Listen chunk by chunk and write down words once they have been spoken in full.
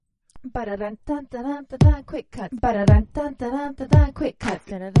Ba-da-dun-dun-dun-dun-dun, quick cuts. Ba-da-dun-dun-dun-dun-dun, quick cuts.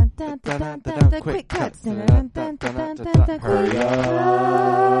 Da-da-dun-dun-dun-dun-dun, quick cuts. Da-da-dun-dun-dun-dun-dun, quick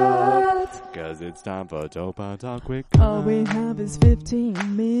cuts. Cause it's time for Dopa Talk Quick Cuts. All we have is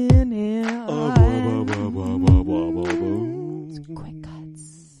 15 minutes. Quick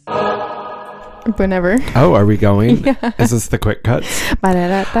cuts. Whenever. Oh, are we going? Yeah. Is this the quick cuts?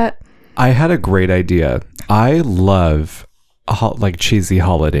 Ba-da-da-da. I had a great idea. I love like cheesy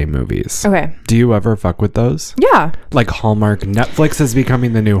holiday movies. Okay. Do you ever fuck with those? Yeah. Like Hallmark. Netflix is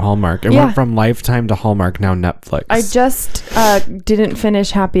becoming the new Hallmark. It went from Lifetime to Hallmark, now Netflix. I just didn't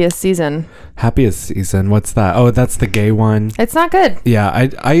finish Happiest Season. Happiest Season. What's that? Oh, that's the gay one. It's not good. Yeah,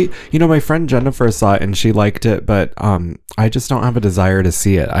 I my friend Jennifer saw it and she liked it, but I just don't have a desire to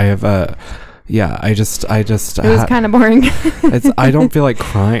see it. I have a I just It was kind of boring. I don't feel like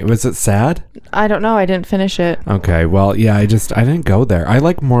crying. Was it sad? I don't know. I didn't finish it. Okay, well, yeah, I didn't go there. I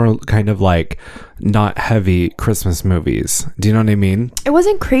like more kind of like not heavy Christmas movies. Do you know what I mean? It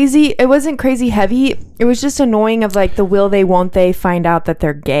wasn't crazy. It wasn't crazy heavy. It was just annoying of like the will they won't they find out that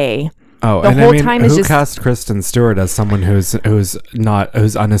they're gay. Oh, the and whole I mean, time is who just cast Kristen Stewart as someone who's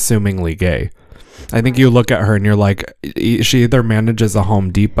unassumingly gay? I think you look at her and you're like, she either manages a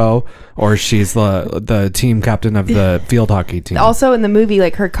Home Depot or she's the team captain of the field hockey team. Also in the movie,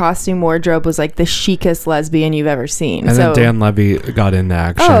 like her costume wardrobe was like the chicest lesbian you've ever seen. And then Dan Levy got into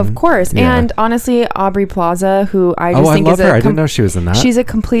action. Oh, of course. Yeah. And honestly, Aubrey Plaza, who I just think I love is her. I didn't know she was in that. She's a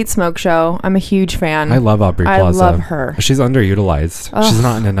complete smoke show. I'm a huge fan. I love Aubrey Plaza. I love her. She's underutilized. Ugh. She's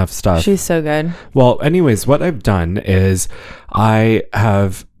not in enough stuff. She's so good. Well, anyways, what I've done is I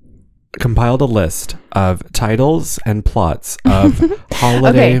have compiled a list of titles and plots of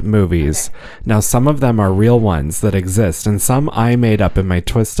holiday movies. Now, some of them are real ones that exist, and some I made up in my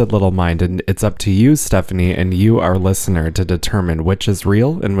twisted little mind, and it's up to you, Stephanie, and you, our listener, to determine which is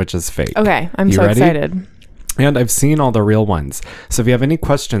real and which is fake. Okay, I'm You so ready? excited. And I've seen all the real ones. So if you have any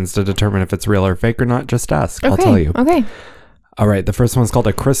questions to determine if it's real or fake or not, just ask. I'll tell you. Okay. All right, the first one's called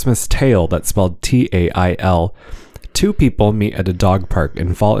A Christmas Tale. That's spelled Tail. Two people meet at a dog park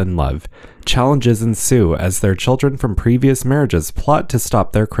and fall in love. Challenges ensue as their children from previous marriages plot to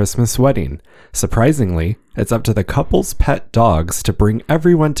stop their Christmas wedding. Surprisingly, it's up to the couple's pet dogs to bring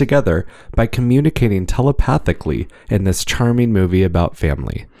everyone together by communicating telepathically in this charming movie about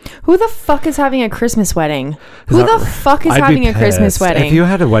family. Who the fuck is having a Christmas wedding? Who the fuck is I'd be having a Christmas pissed. wedding? If you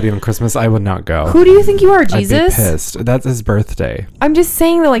had a wedding on Christmas, I would not go. Who do you think you are, Jesus? I'd be pissed. That's his birthday. I'm just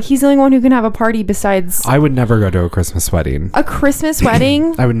saying that like he's the only one who can have a party besides I would never go to a Christmas wedding. a Christmas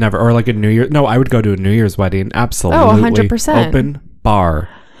wedding. I would never, or like a New Year. No, I would go to a New Year's wedding. Absolutely. 100%. Open bar.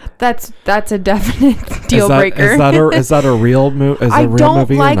 That's a definite deal breaker. Is that a real movie? I don't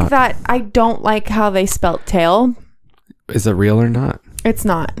like that. I don't like how they spelt tail. Is it real or not? It's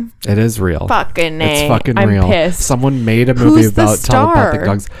not. It is real. Fucking It's A. fucking I'm real. pissed. Someone made a movie Who's the about star? telepathic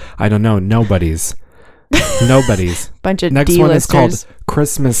dogs. I don't know. Nobody's. Bunch of Next D-listers. one is called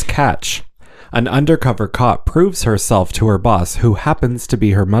Christmas Catch. An undercover cop proves herself to her boss, who happens to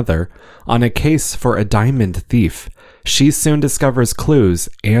be her mother, on a case for a diamond thief. She soon discovers clues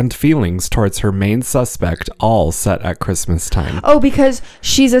and feelings towards her main suspect, all set at Christmas time. Oh, because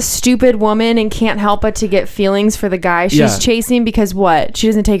she's a stupid woman and can't help but to get feelings for the guy she's chasing because what? She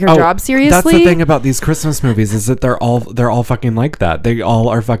doesn't take her job seriously? That's the thing about these Christmas movies is that they're all fucking like that. They all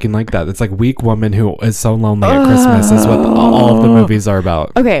are fucking like that. It's like weak woman who is so lonely at Christmas is what all of the movies are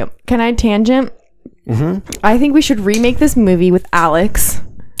about. Okay, can I tangent? Mm-hmm. I think we should remake this movie with Alex.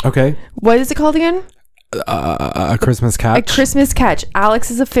 Okay. What is it called again? A Christmas Catch? A Christmas Catch.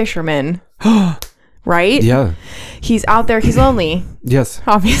 Alex is a fisherman. Right? Yeah. He's out there. He's lonely. Yes.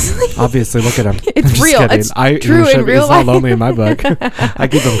 Obviously. Look at him. It's I'm just real. kidding. It's true in real he's life. not lonely in my book. I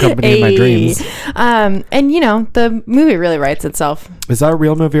keep him company in my dreams. And you know, the movie really writes itself. Is that a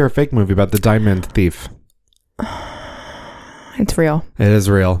real movie or a fake movie about the diamond thief? It's real. It is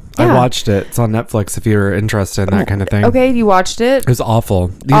real. Yeah. I watched it. It's on Netflix if you're interested in that kind of thing. Okay, you watched it? It was awful.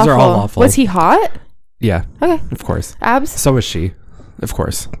 These are all awful. Was he hot? Yeah. Okay. Of course. Abs? So is she. Of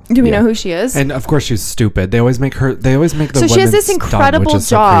course. Do we know who she is? And of course she's stupid. They always make the So she has this women incredible dumb, which is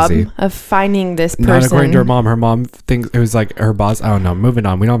so job crazy. of finding this person. Not according to her mom. Her mom thinks it was like her boss. I don't know. Moving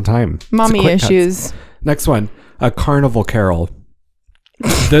on. We don't have time. Mommy Quick cuts. issues. Next one. A Carnival Carol.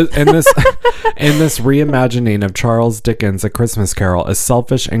 In this reimagining of Charles Dickens' A Christmas Carol, a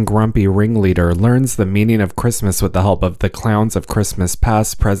selfish and grumpy ringleader learns the meaning of Christmas with the help of the clowns of Christmas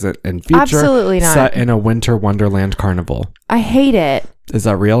past, present, and future. Absolutely not. Set in a winter wonderland carnival. I hate it. Is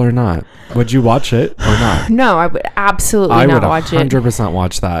that real or not? Would you watch it or not? No, I would absolutely not watch it. I would 100%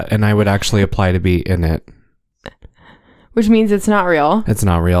 watch that, and I would actually apply to be in it. Which means it's not real. It's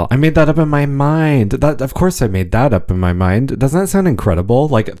not real. I made that up in my mind. Of course I made that up in my mind. Doesn't that sound incredible?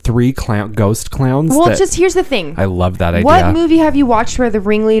 Like 3 ghost clowns? Well, just here's the thing. I love that idea. What movie have you watched where the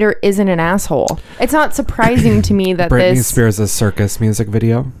ringleader isn't an asshole? It's not surprising to me that Britney Spears' circus music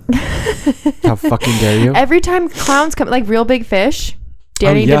video. How fucking dare you? Every time clowns come, like Real Big Fish,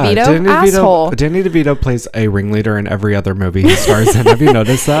 Danny DeVito, asshole. Danny DeVito plays a ringleader in every other movie he stars in. Have you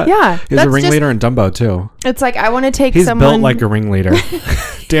noticed that? Yeah. He's a ringleader in Dumbo, too. It's like, I want to take He's someone... built like a ringleader.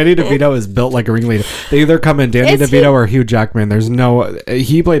 Danny DeVito is built like a ringleader. They either come in Danny DeVito or Hugh Jackman. There's no...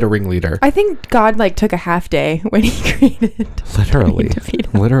 He played a ringleader. I think God took a half day when he created Literally.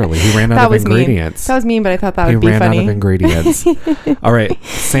 He ran out of ingredients. That was mean, but I thought that would be funny. He ran out of ingredients. All right.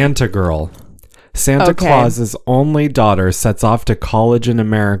 Santa Girl. Santa Claus's only daughter sets off to college in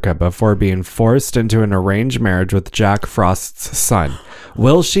America before being forced into an arranged marriage with Jack Frost's son.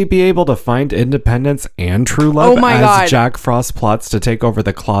 Will she be able to find independence and true love as Jack Frost plots to take over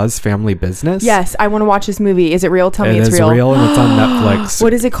the Claus family business? Yes, I want to watch this movie. Is it real? Tell me it's real. It is real and it's on Netflix.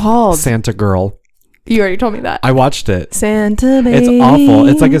 What is it called? Santa Girl. You already told me that. I watched it. Santa baby. It's awful.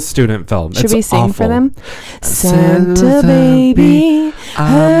 It's like a student film. Should we sing awful. for them? Santa baby,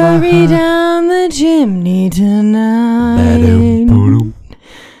 hurry down the chimney tonight.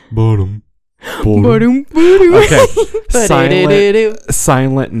 Okay.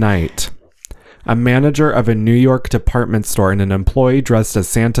 Silent Night. A manager of a New York department store and an employee dressed as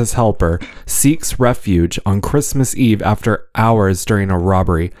Santa's helper seeks refuge on Christmas Eve after hours during a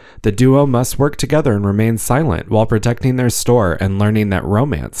robbery. The duo must work together and remain silent while protecting their store and learning that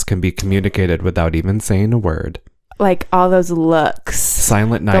romance can be communicated without even saying a word. Like all those looks.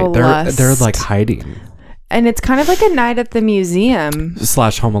 Silent Night. They're like hiding. And it's kind of like a night at the museum. /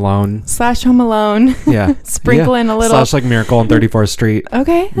 Home Alone. / Home Alone. Yeah. Sprinkle in a little. / like Miracle on 34th Street.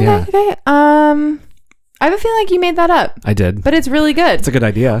 Okay. I have a feeling like you made that up. I did. But it's really good. It's a good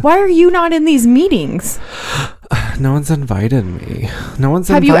idea. Why are you not in these meetings? No one's invited me.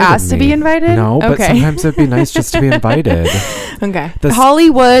 Have you asked to be invited? No, but sometimes it'd be nice just to be invited. Okay.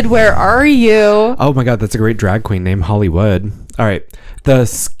 Hollywood, where are you? Oh my God, that's a great drag queen named Hollywood. All right. The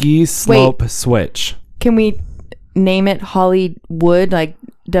ski slope switch. Can we name it Hollywood, like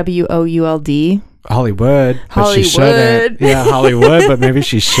WOULD? Hollywood, but she shouldn't. Yeah, Hollywood, but maybe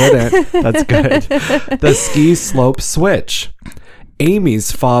she shouldn't. That's good. The ski slope switch.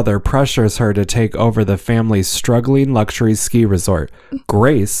 Amy's father pressures her to take over the family's struggling luxury ski resort.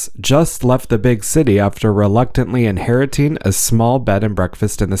 Grace just left the big city after reluctantly inheriting a small bed and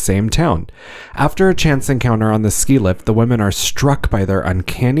breakfast in the same town. After a chance encounter on the ski lift, the women are struck by their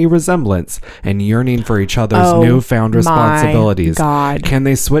uncanny resemblance and yearning for each other's newfound responsibilities. God. Can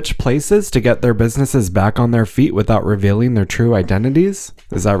they switch places to get their businesses back on their feet without revealing their true identities?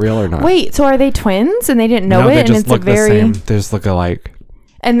 Is that real or not? Wait, so are they twins and they didn't know it? They just and look the same. They just look alike.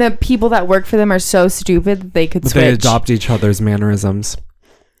 And the people that work for them are so stupid that they could switch. They adopt each other's mannerisms.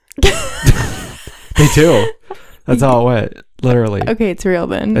 They do. That's how it went. Literally. Okay, it's real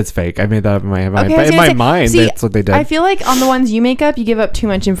then. It's fake. I made that up in my mind. But in my mind, that's what they did. I feel like on the ones you make up, you give up too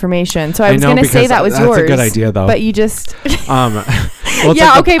much information. So I was going to say that was yours. That's a good idea, though. But you just... Well,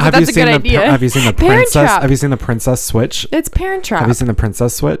 yeah, okay, but that's a good idea. Have you seen the Princess? Have you seen the Princess Switch? It's Parent Trap. Have you seen the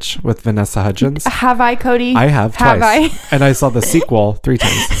Princess Switch with Vanessa Hudgens? Have I, Cody? I have twice. And I saw the sequel 3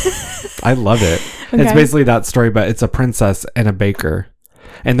 times. I love it. Okay. It's basically that story, but it's a princess and a baker.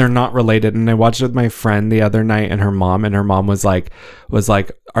 And they're not related. And I watched it with my friend the other night and her mom was like,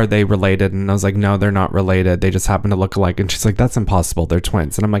 are they related? And I was like, no, they're not related. They just happen to look alike. And she's like, that's impossible. They're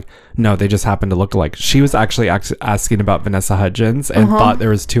twins. And I'm like, no, they just happen to look alike. She was actually asking about Vanessa Hudgens and thought there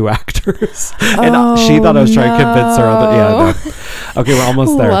was 2 actors. And she thought I was trying to convince her. No. Okay, we're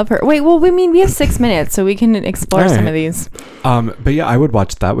almost there. Love her. Wait, well, we have 6 minutes, so we can explore some of these. But yeah, I would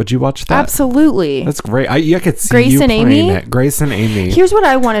watch that. Would you watch that? Absolutely. That's great. I could see Grace you and playing Amy? it. Grace and Amy. Here's what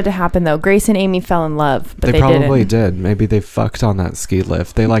I wanted to happen, though. Grace and Amy fell in love, but they probably didn't. did. Maybe they fucked on that ski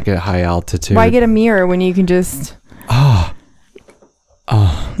lift. They like at high altitude. Why get a mirror when you can just... I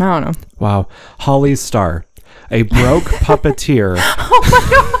don't know. Wow. Holly Starr, a broke puppeteer. Oh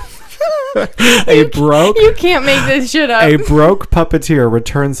my God. You can't make this shit up. A broke puppeteer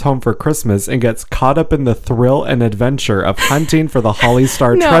returns home for Christmas and gets caught up in the thrill and adventure of hunting for the Holly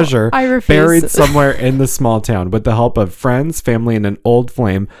Starr treasure buried somewhere in the small town. With the help of friends, family, and an old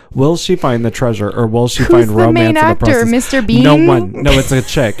flame, will she find the treasure or will she find romance in the process? Mr. Bean? No one. No, it's a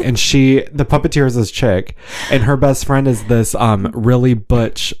chick. And the puppeteer is this chick. And her best friend is this really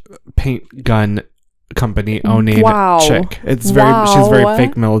butch paint gun company owning chick. It's she's very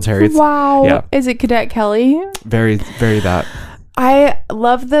fake military. Yeah. Is it Cadet Kelly? Very, very that. I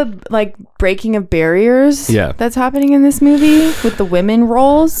love the like breaking of barriers that's happening in this movie with the women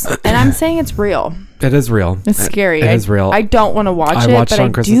roles. And I'm saying it's real. It is real. It's scary. It is real. I don't want to watch it, but I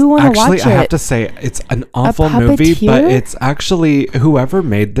Christmas. do want to watch it. Actually, I have to say, it's an awful movie, but it's actually, whoever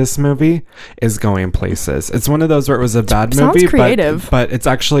made this movie is going places. It's one of those where it was a bad movie, Sounds creative. But it's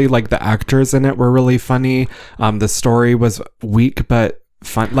actually like the actors in it were really funny. The story was weak, but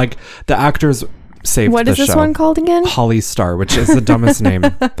fun. Like the actors saved the show. What is this one called again? Holly Star, which is the dumbest name.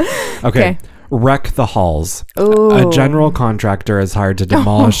 Okay. Wreck the Halls. Ooh. A general contractor is hired to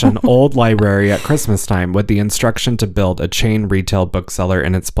demolish an old library at Christmas time with the instruction to build a chain retail bookseller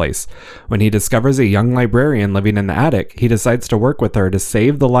in its place. When he discovers a young librarian living in the attic, he decides to work with her to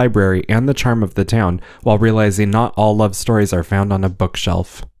save the library and the charm of the town, while realizing not all love stories are found on a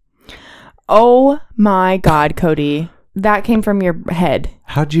bookshelf. Oh my God, Cody. That came from your head.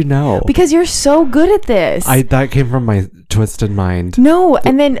 How'd you know? Because you're so good at this. That came from my twisted mind. No,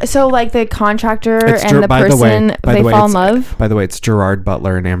 and then so like the contractor and the person, they fall in love. By the way, it's Gerard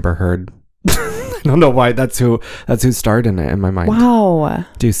Butler and Amber Heard. I don't know why that's who starred in it in my mind. Wow.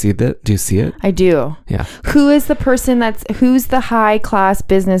 Do you see that? Do you see it? I do. Yeah. Who is the person who's the high class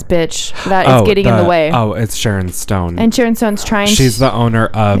business bitch that is getting in the way? Oh, it's Sharon Stone. And Sharon Stone's trying. She's the owner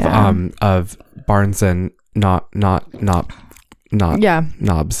of Barnes and Knobs.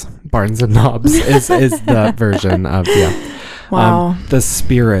 Barnes and Knobs is the version of Wow. The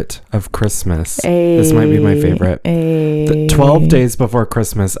Spirit of Christmas. This might be my favorite. 12 days before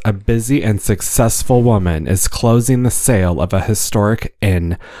Christmas, a busy and successful woman is closing the sale of a historic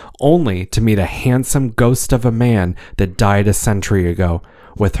inn, only to meet a handsome ghost of a man that died a century ago.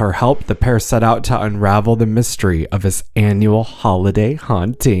 With her help, the pair set out to unravel the mystery of his annual holiday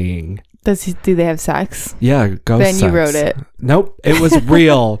haunting. Do they have sex? Yeah, ghost sex. Then you wrote it. Nope, it was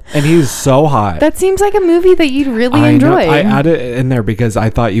real, and he's so hot. That seems like a movie that you'd really enjoy. I added it in there because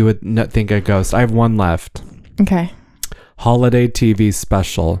I thought you would not think a ghost. I have one left. Okay. Holiday TV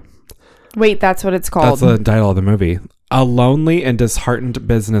special. Wait, that's what it's called. That's the title of the movie. A lonely and disheartened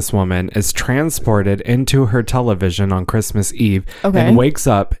businesswoman is transported into her television on Christmas Eve and wakes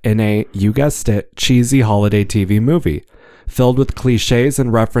up in a, you guessed it, cheesy holiday TV movie. Filled with cliches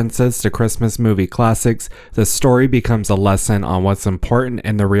and references to Christmas movie classics, the story becomes a lesson on what's important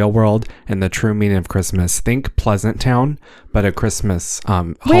in the real world and the true meaning of Christmas. Think Pleasant Town, but a Christmas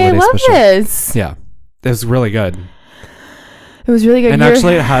holiday special. Wait, I love this. Yeah, it was really good. It was really good. And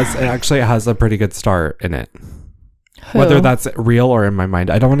actually, it has a pretty good star in it. Who? Whether that's real or in my mind,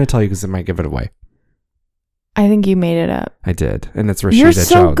 I don't want to tell you because it might give it away. I think you made it up. I did, and it's Rashida Jones. You're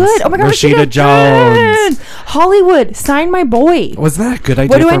so good. Oh my God, Rashida Jones. Hollywood, sign my boy. Was that a good idea?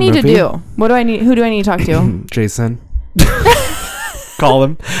 What do I need to do? Who do I need to talk to? Jason. Call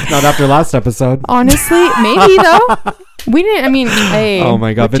him. Not after last episode. Honestly, maybe though. We didn't. I mean, hey. Oh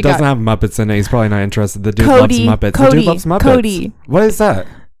my God! If it doesn't have Muppets in it, he's probably not interested. The dude loves Muppets. The dude loves Muppets. Cody. What is that?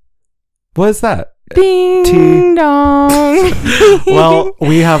 What is that? Ding dong. Well,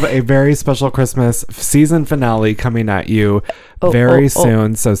 we have a very special Christmas season finale coming at you very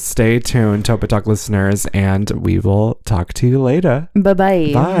soon. So stay tuned, Topa Talk listeners, and we will talk to you later.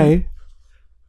 Bye-bye. Bye.